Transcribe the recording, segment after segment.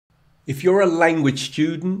If you're a language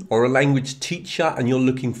student or a language teacher and you're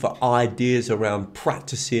looking for ideas around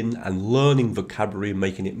practicing and learning vocabulary and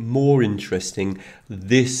making it more interesting,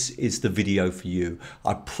 this is the video for you.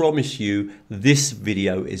 I promise you this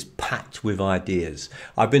video is packed with ideas.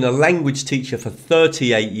 I've been a language teacher for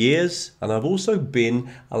 38 years and I've also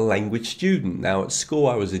been a language student. Now at school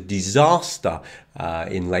I was a disaster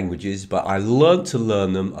in languages, but I learned to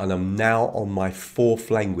learn them and I'm now on my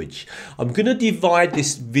fourth language. I'm going to divide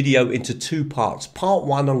this video into two parts. Part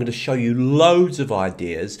one, I'm going to show you loads of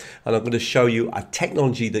ideas and I'm going to show you a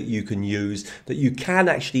technology that you can use that you can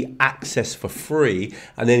actually access for free.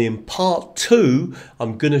 And then in part two,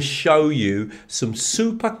 I'm going to show you some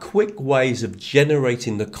super quick ways of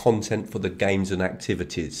generating the content for the games and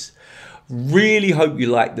activities. Really hope you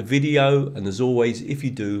like the video, and as always, if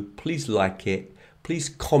you do, please like it, please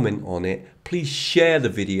comment on it, please share the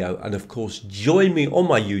video, and of course join me on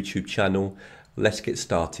my YouTube channel. Let's get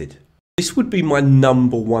started. This would be my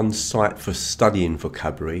 #1 site for studying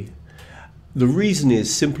vocabulary. The reason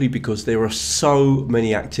is simply because there are so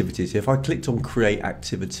many activities. If I clicked on create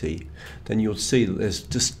activity, then you'll see that there's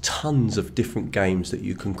just tons of different games that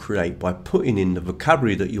you can create by putting in the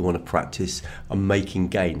vocabulary that you want to practice and making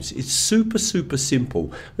games. It's super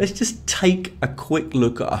simple. Let's just take a quick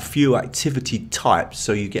look at a few activity types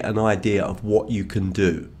so you get an idea of what you can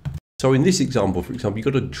do. So in this example, for example,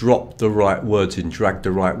 you've got to drop the right words in, drag the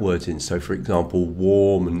right words in. So for example,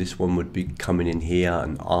 warm, and this one would be coming in here,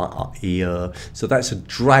 and ear. So that's a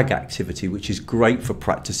drag activity, which is great for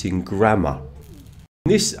practicing grammar.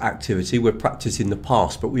 In this activity, we're practicing the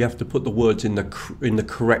past, but we have to put the words in the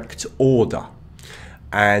correct order.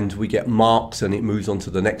 And we get marks and it moves on to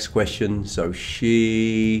the next question. So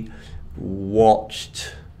she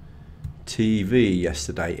watched TV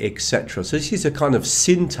yesterday, etc. So this is a kind of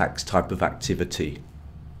syntax type of activity.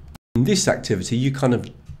 In this activity, you kind of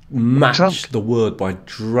match the word by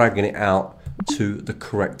dragging it out to the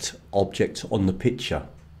correct object on the picture.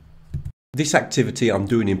 This activity I'm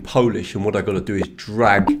doing in Polish, and what I've got to do is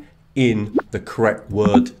drag in the correct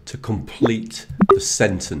word to complete the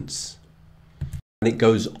sentence. And it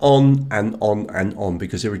goes on and on and on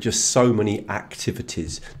because there are just so many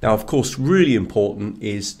activities. Now, of course, really important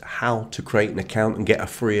is how to create an account and get a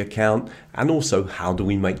free account, and also how do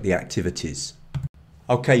we make the activities.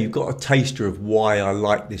 Okay, you've got a taster of why I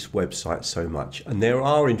like this website so much, and there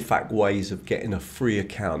are in fact ways of getting a free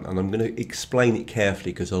account, and I'm going to explain it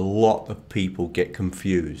carefully because a lot of people get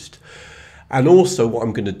confused. And also what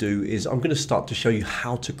I'm going to do is I'm going to start to show you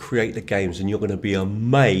how to create the games, and you're going to be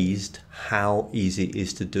amazed how easy it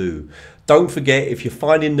is to do. Don't forget, if you're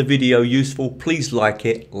finding the video useful, please like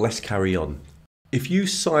it. Let's carry on. If you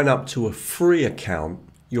sign up to a free account,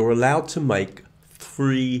 you're allowed to make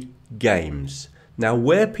 3 games. Now,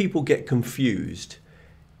 where people get confused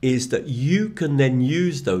is that you can then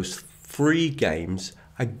use those 3 games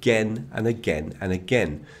again and again and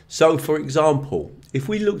again. So for example, if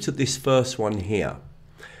we looked at this first one here,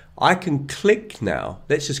 I can click now.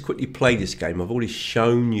 Let's just quickly play this game. I've already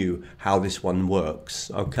shown you how this one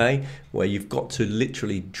works, okay? Where you've got to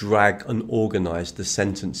literally drag and organize the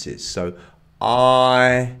sentences. So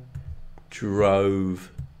I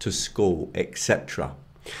drove to school, etc.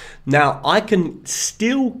 Now I can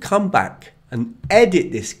still come back and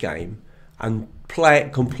edit this game and play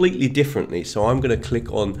it completely differently. So I'm going to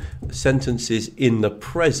click on sentences in the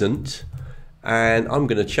present, and I'm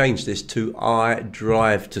going to change this to I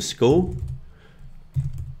drive to school,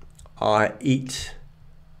 I eat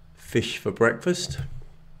fish for breakfast,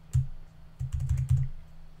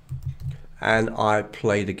 and I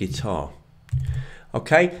play the guitar.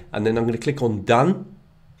 Okay, and then I'm going to click on done,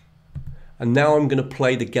 and now I'm going to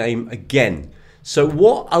play the game again. So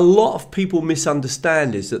what a lot of people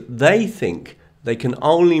misunderstand is that they think they can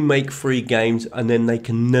only make 3 games and then they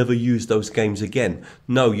can never use those games again.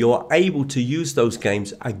 No, you're able to use those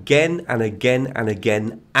games again and again and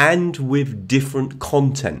again, and with different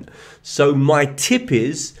content. So my tip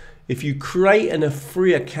is, if you create a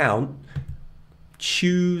free account,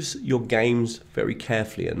 choose your games very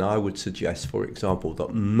carefully, and I would suggest, for example, that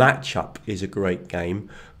Matchup is a great game,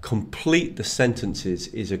 Complete the Sentences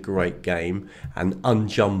is a great game, and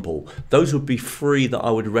Unjumble. Those would be 3 that I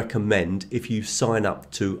would recommend if you sign up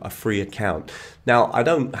to a free account. Now, I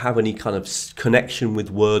don't have any kind of connection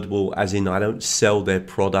with Wordwall, as in I don't sell their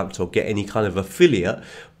product or get any kind of affiliate,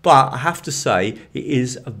 but I have to say it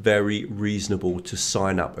is very reasonable to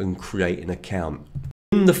sign up and create an account.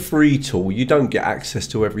 In the free tool, you don't get access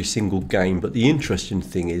to every single game, but the interesting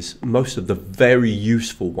thing is most of the very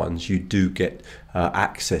useful ones you do get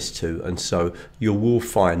access to, and so you will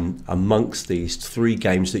find amongst these 3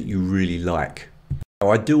 games that you really like. Now,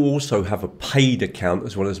 I do also have a paid account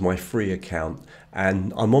as well as my free account,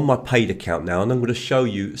 and I'm on my paid account now, and I'm going to show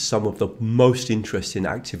you some of the most interesting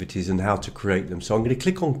activities and how to create them. So I'm going to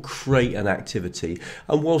click on create an activity,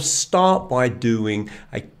 and we'll start by doing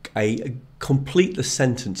a complete the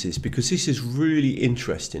sentences, because this is really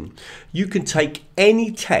interesting. You can take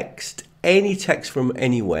any text from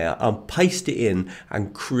anywhere and paste it in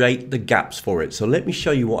and create the gaps for it. So let me show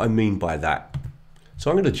you what I mean by that. So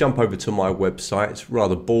I'm going to jump over to my website. It's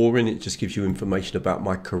rather boring. It just gives you information about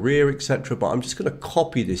my career, etc. But I'm just going to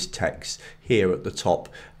copy this text here at the top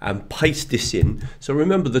and paste this in. So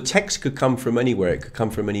remember, the text could come from anywhere. It could come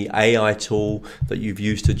from any AI tool that you've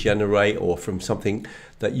used to generate, or from something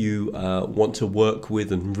that you want to work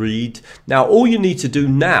with and read. Now, all you need to do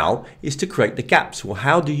now is to create the gaps. Well,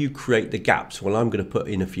 how do you create the gaps? Well, I'm going to put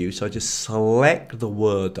in a few. So I just select the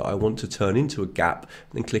word that I want to turn into a gap,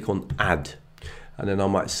 and then click on add. And then I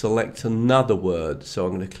might select another word. So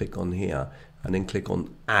I'm going to click on here and then click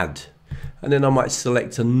on add. And then I might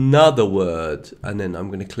select another word, and then I'm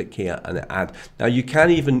going to click here and add. Now, you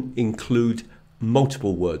can even include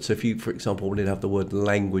multiple words. So if you, for example, wanted to have the word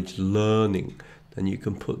language learning, then you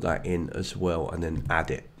can put that in as well and then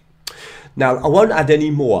add it. Now, I won't add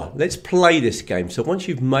any more. Let's play this game. So once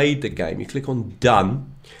you've made the game, you click on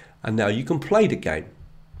done, and now you can play the game.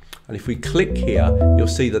 And if we click here, you'll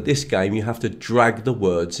see that this game, you have to drag the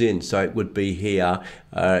words in. So it would be here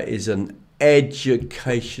is an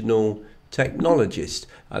educational technologist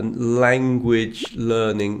and language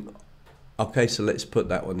learning. Okay, so let's put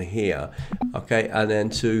that one here. Okay, and then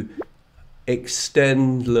to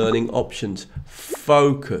extend learning options,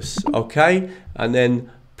 focus. Okay, and then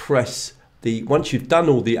press the, once you've done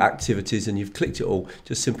all the activities and you've clicked it all,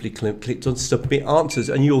 just simply click on submit answers,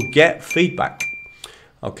 and you'll get feedback.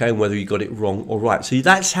 Okay, whether you got it wrong or right. So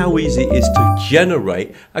that's how easy it is to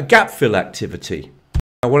generate a gap fill activity.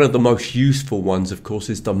 Now, one of the most useful ones, of course,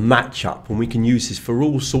 is the matchup, and we can use this for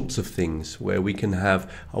all sorts of things, where we can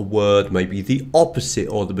have a word, maybe the opposite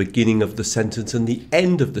or the beginning of the sentence and the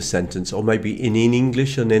end of the sentence, or maybe in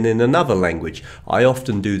English and then in another language. I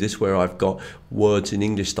often do this where I've got words in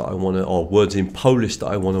English that I want to, or words in Polish that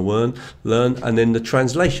I want to learn, and then the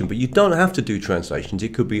translation. But you don't have to do translations.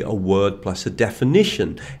 It could be a word plus a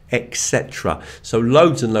definition, etc. So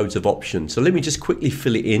loads and loads of options. So let me just quickly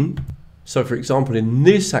fill it in. So for example, in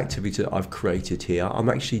this activity that I've created here, I'm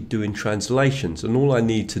actually doing translations, and all I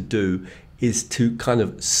need to do is to kind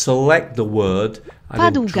of select the word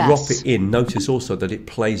and then drop it in. Notice also that it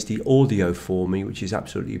plays the audio for me, which is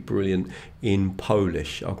absolutely brilliant in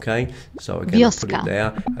Polish. Okay, so again, I'll put it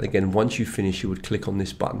there, and again, once you finish, you would click on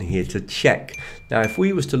this button here to check. Now, if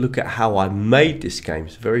we was to look at how I made this game,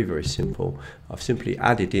 it's very, very simple. I've simply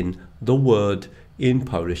added in the word in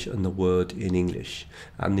Polish and the word in English,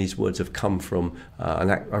 and these words have come from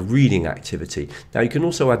a reading activity. Now, you can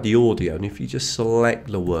also add the audio, and if you just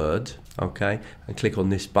select the word, okay, and click on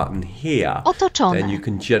this button here, then you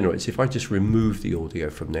can generate. So if I just remove the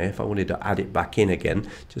audio from there, if I wanted to add it back in again,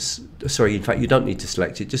 in fact, you don't need to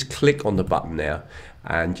select it, just click on the button there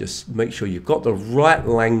and just make sure you've got the right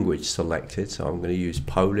language selected. So I'm going to use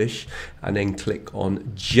Polish, and then click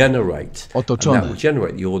on generate, and that will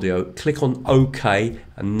generate the audio. Click on OK,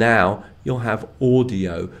 and now you'll have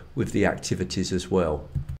audio with the activities as well.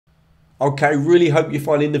 Okay, really hope you're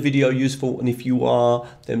finding the video useful, and if you are,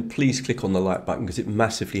 then please click on the like button, because it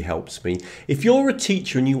massively helps me. If you're a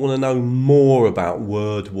teacher and you want to know more about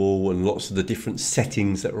Wordwall and lots of the different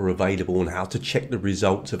settings that are available and how to check the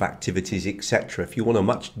results of activities, etc., if you want a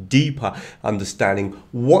much deeper understanding,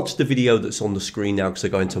 watch the video that's on the screen now, because I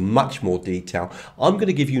go into much more detail. I'm going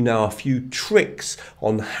to give you now a few tricks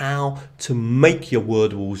on how to make your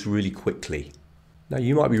Wordwalls really quickly. Now,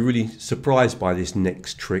 you might be really surprised by this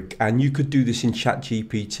next trick, and you could do this in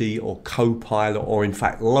ChatGPT or Copilot, or in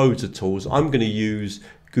fact loads of tools. I'm going to use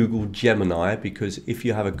Google Gemini, because if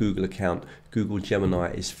you have a Google account, Google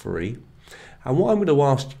Gemini is free. And what I'm going to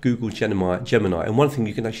ask Google Gemini, and one thing,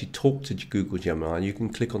 you can actually talk to Google Gemini, and you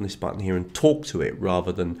can click on this button here and talk to it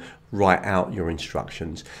rather than write out your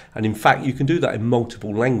instructions. And in fact, you can do that in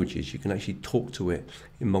multiple languages. You can actually talk to it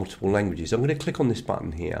in multiple languages. I'm going to click on this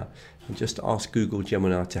button here and just ask Google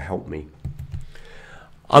Gemini to help me.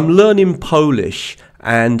 I'm learning Polish,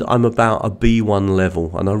 and I'm about a B1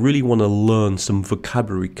 level, and I really want to learn some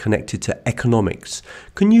vocabulary connected to economics.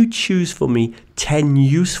 Can you choose for me 10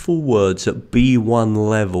 useful words at B1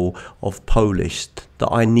 level of Polish that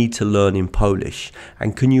I need to learn in Polish?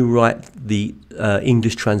 And can you write the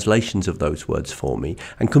English translations of those words for me?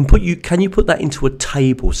 And can you put that into a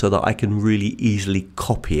table so that I can really easily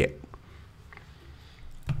copy it?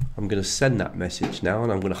 I'm going to send that message now,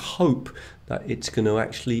 and I'm going to hope that it's going to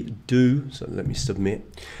actually do, so let me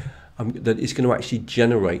submit, that it's going to actually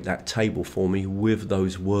generate that table for me with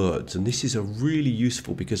those words. And this is a really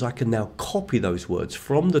useful because I can now copy those words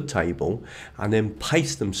from the table and then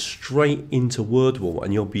paste them straight into Wordwall,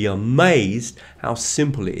 and you'll be amazed how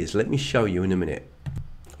simple it is. Let me show you in a minute.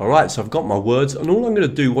 Alright, so I've got my words, and all I'm going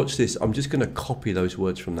to do, watch this, I'm just going to copy those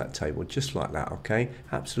words from that table, just like that, okay?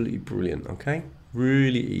 Absolutely brilliant, okay?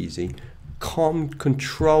 Really easy.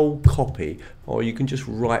 Control copy, or you can just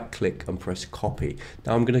right click and press copy.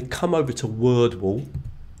 Now I'm going to come over to Wordwall,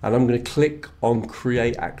 and I'm going to click on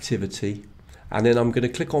create activity, and then I'm going to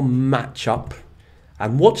click on match up,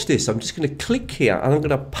 and watch this, I'm just going to click here and I'm going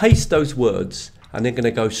to paste those words, and they're going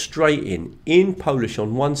to go straight in Polish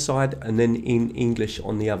on one side and then in English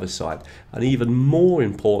on the other side. And even more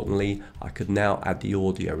importantly, I could now add the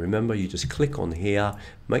audio. Remember, you just click on here,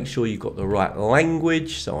 make sure you've got the right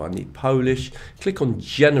language, so I need Polish, click on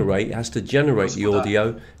generate, it has to generate the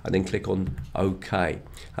audio, and then click on OK,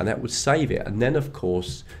 and that would save it. And then of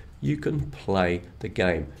course you can play the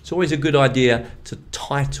game. It's always a good idea to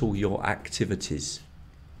title your activities.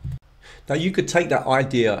 Now you could take that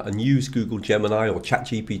idea and use Google Gemini or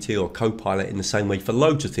ChatGPT or Copilot in the same way for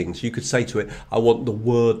loads of things. You could say to it, I want the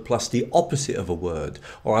word plus the opposite of a word,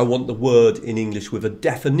 or I want the word in English with a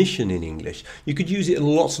definition in English. You could use it in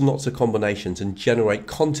lots and lots of combinations and generate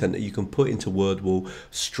content that you can put into Wordwall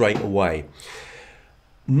straight away.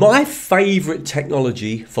 My favorite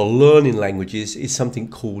technology for learning languages is something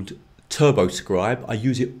called TurboScribe. I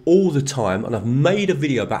use it all the time, and I've made a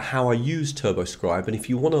video about how I use TurboScribe, and if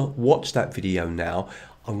you want to watch that video now,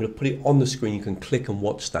 I'm going to put it on the screen. You can click and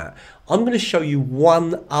watch that. I'm going to show you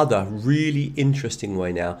one other really interesting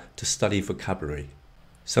way now to study vocabulary.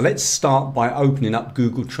 So let's start by opening up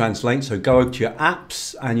Google Translate. So go over to your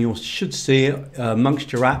apps, and you should see it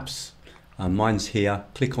amongst your apps. Mine's here.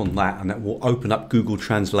 Click on that, and that will open up Google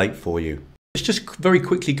Translate for you. Let's just very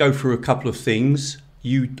quickly go through a couple of things.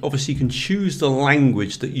 You obviously can choose the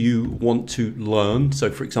language that you want to learn. So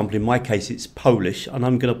for example, in my case, it's Polish, and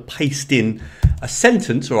I'm going to paste in a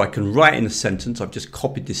sentence, or I can write in a sentence. I've just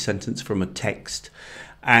copied this sentence from a text.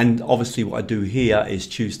 And obviously what I do here is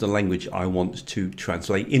choose the language I want to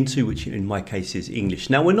translate into, which in my case is English.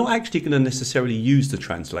 Now we're not actually going to necessarily use the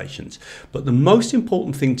translations, but the most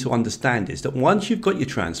important thing to understand is that once you've got your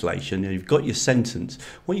translation and you've got your sentence,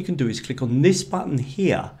 what you can do is click on this button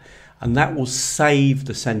here, and that will save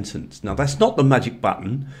the sentence. Now that's not the magic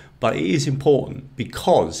button, but it is important,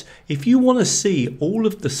 because if you want to see all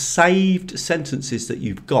of the saved sentences that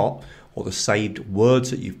you've got, or the saved words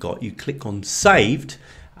that you've got, you click on saved,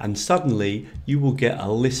 and suddenly you will get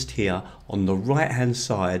a list here on the right hand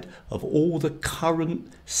side of all the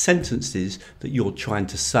current sentences that you're trying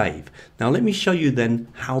to save. Now let me show you then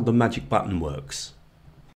how the magic button works.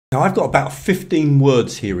 Now I've got about 15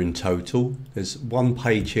 words here in total. There's one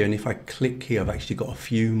page here, and if I click here, I've actually got a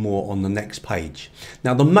few more on the next page.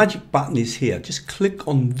 Now the magic button is here. Just click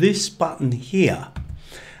on this button here,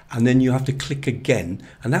 and then you have to click again,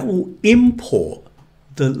 and that will import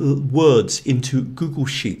the words into Google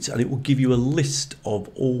Sheets, and it will give you a list of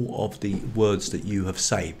all of the words that you have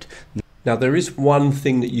saved. Now there is one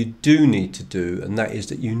thing that you do need to do, and that is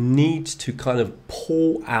that you need to kind of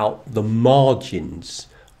pull out the margins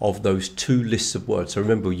of those two lists of words. So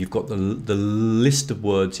remember, you've got the list of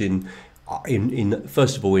words in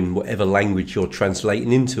first of all in whatever language you're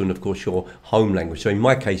translating into, and of course your home language. So in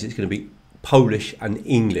my case, it's going to be Polish and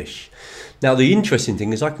English. Now the interesting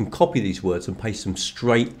thing is I can copy these words and paste them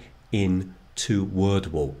straight into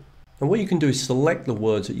Wordwall. And what you can do is select the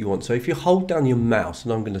words that you want. So if you hold down your mouse,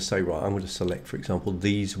 and I'm going to say, right, I'm going to select, for example,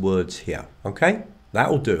 these words here. Okay, that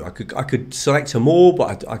will do. I could select some more,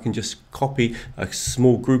 but I can just copy a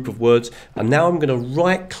small group of words. And now I'm going to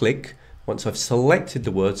right click. Once I've selected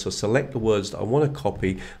the words, so select the words that I want to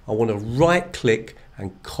copy, I want to right click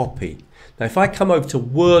and copy. Now if I come over to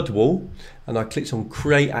Wordwall and I click on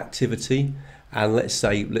create activity, and let's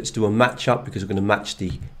do a match up, because we're going to match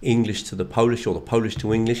the English to the Polish or the Polish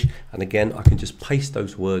to English, and again I can just paste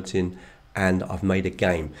those words in and I've made a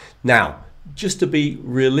game. Now just to be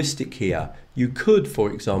realistic here, you could,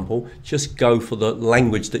 for example, just go for the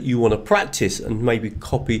language that you want to practice and maybe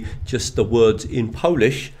copy just the words in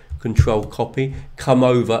Polish, control copy, come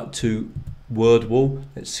over to Wordwall,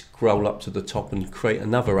 let's scroll up to the top and create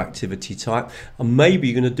another activity type, and maybe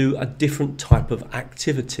you're going to do a different type of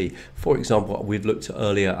activity. For example, we've looked at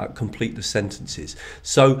earlier at complete the sentences.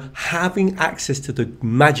 So having access to the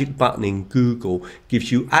magic button in Google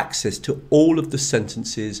gives you access to all of the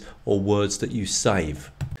sentences or words that you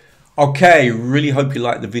save. Okay, really hope you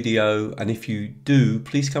liked the video, and if you do,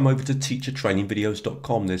 please come over to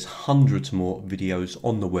teachertrainingvideos.com. There's hundreds more videos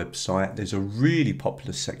on the website. There's a really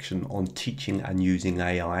popular section on teaching and using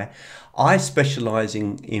AI. I specialize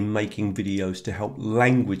in making videos to help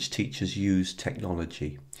language teachers use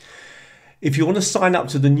technology. If you want to sign up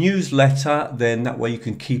to the newsletter, then that way you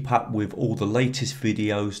can keep up with all the latest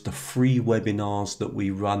videos, the free webinars that we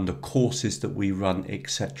run, the courses that we run,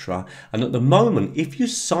 etc. And at the moment, if you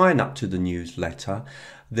sign up to the newsletter,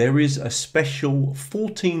 there is a special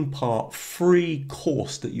 14-part free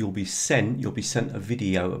course that you'll be sent. You'll be sent a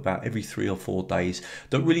video about every 3 or 4 days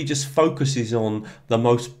that really just focuses on the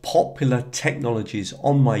most popular technologies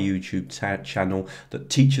on my YouTube channel that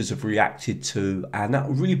teachers have reacted to, and that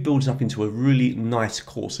really builds up into a really nice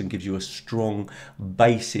course and gives you a strong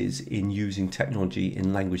basis in using technology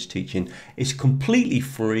in language teaching. It's completely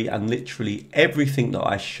free, and literally everything that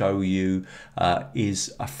I show you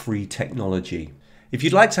is a free technology. If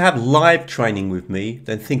you'd like to have live training with me,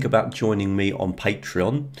 then think about joining me on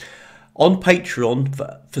Patreon. On Patreon,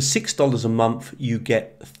 for $6 a month, you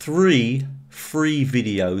get 3 free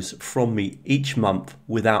videos from me each month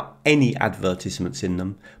without any advertisements in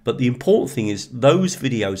them. But the important thing is those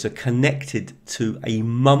videos are connected to a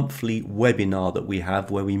monthly webinar that we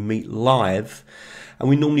have where we meet live, and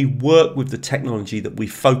we normally work with the technology that we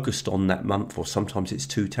focused on that month, or sometimes it's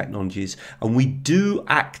 2 technologies, and we do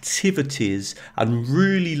activities and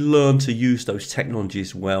really learn to use those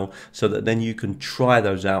technologies well, so that then you can try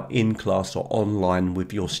those out in class or online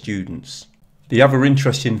with your students. The other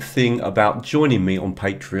interesting thing about joining me on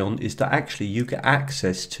Patreon is that actually you get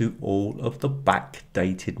access to all of the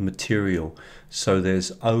backdated material. So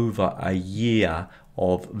there's over a year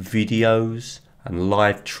of videos and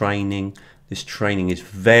live training. This training is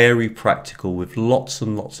very practical with lots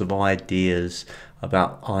and lots of ideas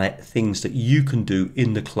about things that you can do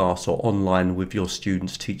in the class or online with your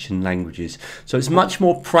students teaching languages. So it's much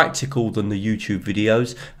more practical than the YouTube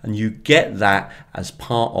videos, and you get that as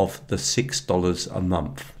part of the $6 a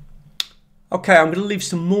month. Okay, I'm going to leave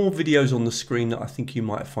some more videos on the screen that I think you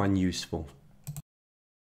might find useful.